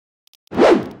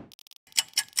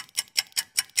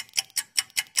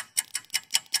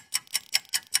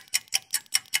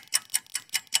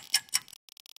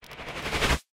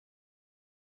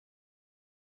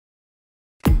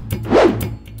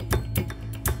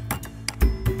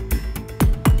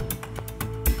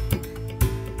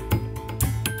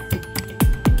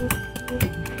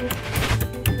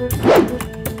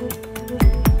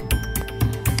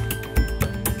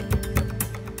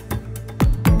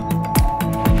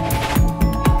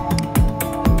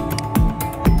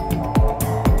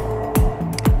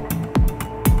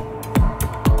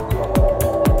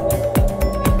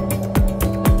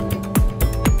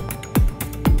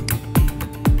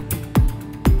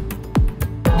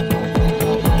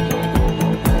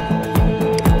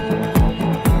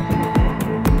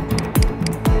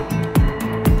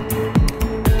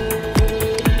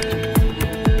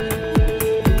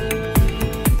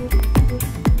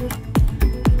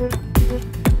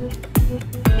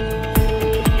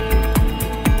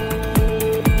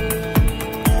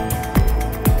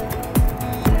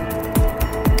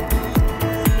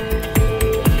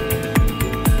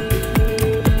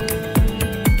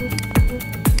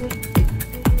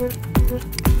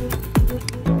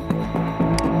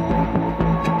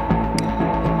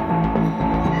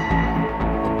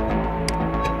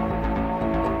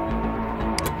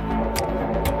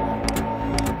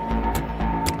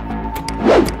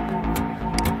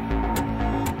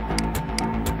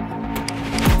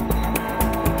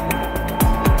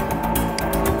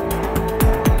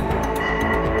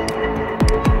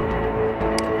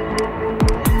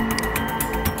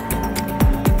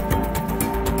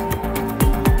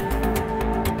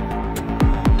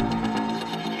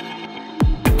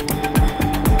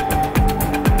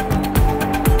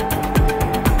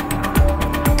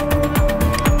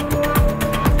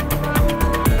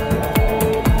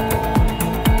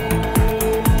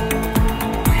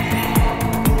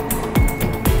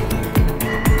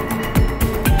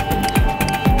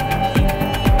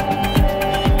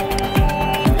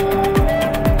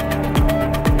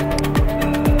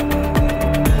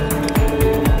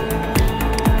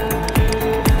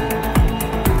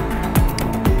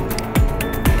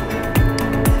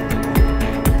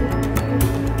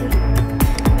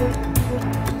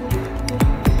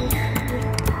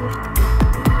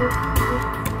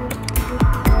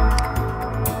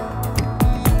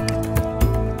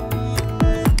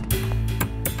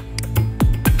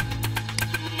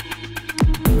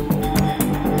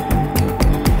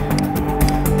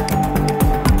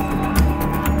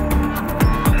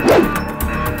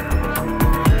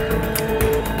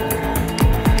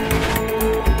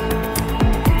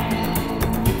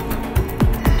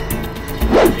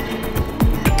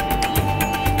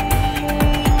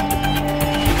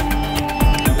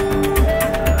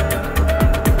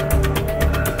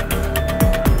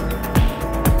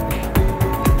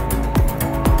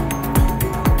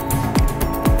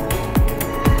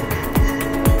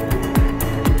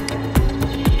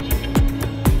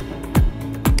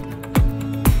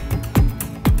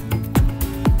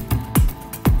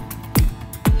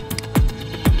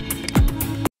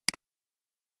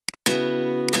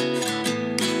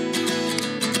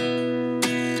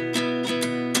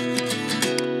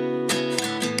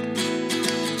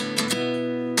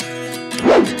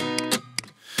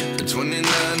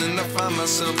find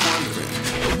myself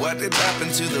wondering what did happen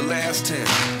to the last 10.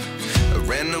 I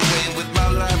ran away with my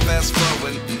life, fast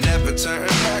forward, never turn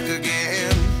back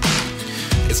again.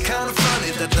 It's kind of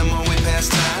funny that the more we pass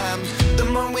time, the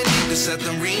more we need to set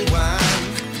them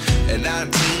rewind. And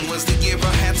 19 was the year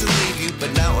I had to leave you,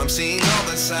 but now I'm seeing all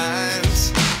the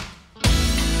signs.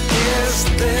 Is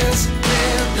this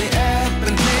really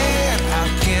happening? I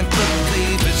can't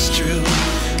believe it's true.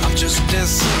 I'm just as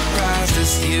surprised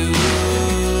as you.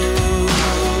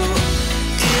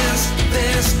 Is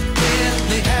this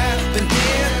really happening?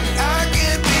 I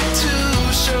can't be too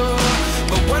sure,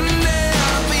 but one day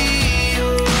I'll be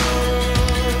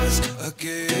yours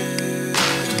again.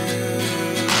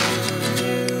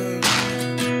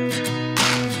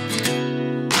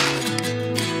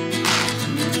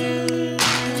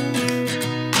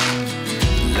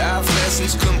 Life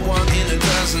lessons come one in a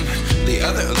dozen. The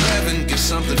other 11 give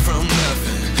something from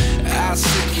nothing. I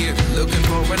sit here looking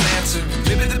for an answer.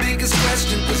 Maybe the biggest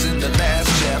question was in the last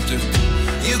chapter.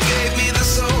 You gave me the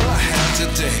soul I have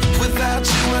today. Without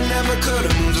you I never could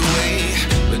have moved away.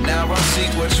 But now I see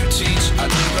what you teach. I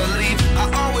do believe I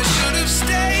always should have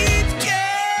stayed.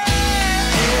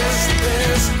 Yeah. Is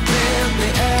this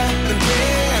really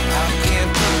happening? I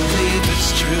can't believe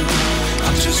it's true.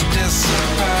 I'm just as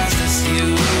surprised as you.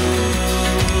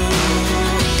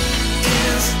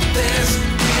 Is this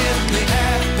really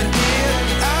happening?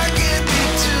 I can't be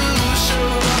too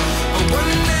sure, but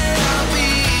one day I'll be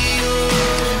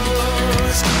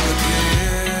yours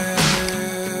again.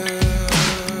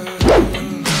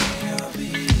 One day I'll be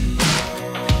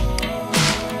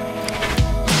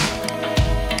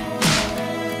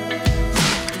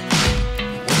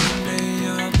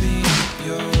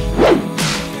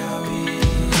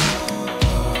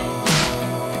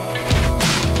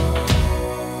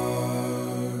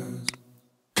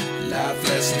Life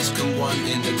lessons come one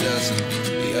in a dozen.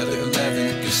 The other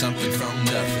 11 give something from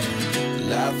nothing.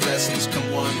 Life lessons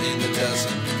come one in a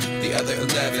dozen. The other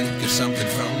 11 give something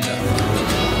from nothing.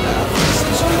 Life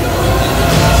lessons come one in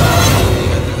a dozen. The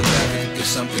other 11 give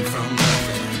something from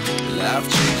nothing. Life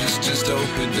changes just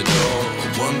open the door.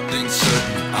 One thing's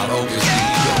certain, I'll always be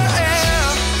yours.